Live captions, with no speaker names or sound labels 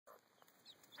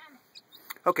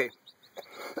Okay.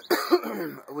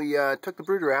 We took the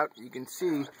brooder out. You can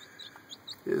see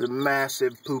there's a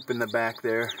massive poop in the back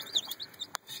there.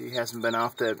 She hasn't been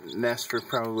off that nest for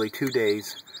probably 2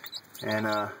 days. And,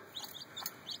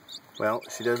 well,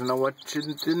 she didn't know what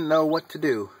to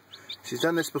do. She's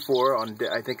done this before on,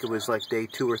 I think it was like day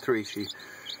 2 or 3.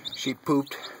 She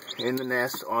pooped in the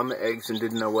nest on the eggs and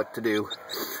didn't know what to do.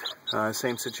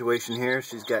 Same situation here.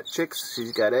 She's got chicks,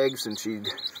 she's got eggs, and she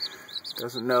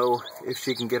doesn't know if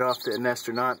she can get off the nest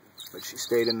or not, but she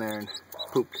stayed in there and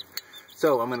pooped.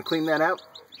 So I'm going to clean that out.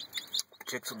 The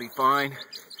chicks will be fine,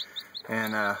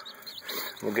 and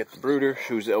we'll get the brooder,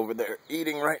 who's over there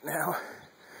eating right now.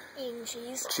 Eating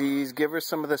cheese. Cheese. Give her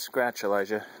some of the scratch,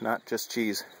 Elijah, not just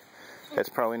cheese. That's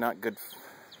probably not good.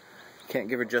 Can't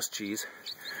give her just cheese.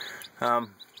 And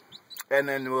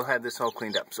then we'll have this all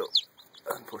cleaned up. So,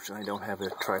 unfortunately, I don't have a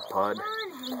tripod.